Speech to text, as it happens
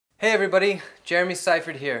Hey everybody, Jeremy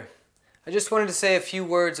Seifert here. I just wanted to say a few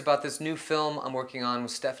words about this new film I'm working on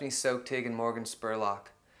with Stephanie Sochtig and Morgan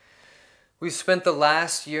Spurlock. We've spent the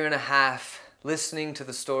last year and a half listening to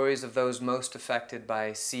the stories of those most affected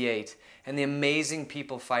by C8 and the amazing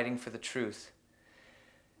people fighting for the truth.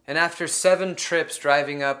 And after 7 trips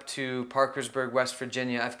driving up to Parkersburg, West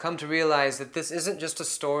Virginia, I've come to realize that this isn't just a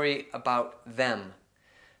story about them.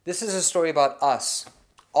 This is a story about us.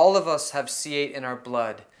 All of us have C8 in our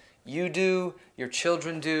blood. You do, your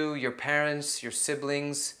children do, your parents, your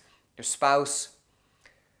siblings, your spouse.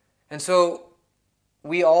 And so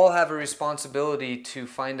we all have a responsibility to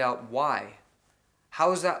find out why.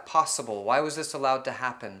 How is that possible? Why was this allowed to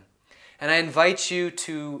happen? And I invite you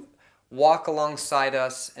to walk alongside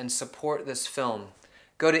us and support this film.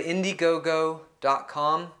 Go to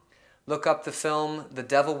Indiegogo.com, look up the film The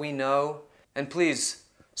Devil We Know, and please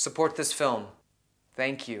support this film.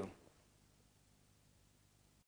 Thank you.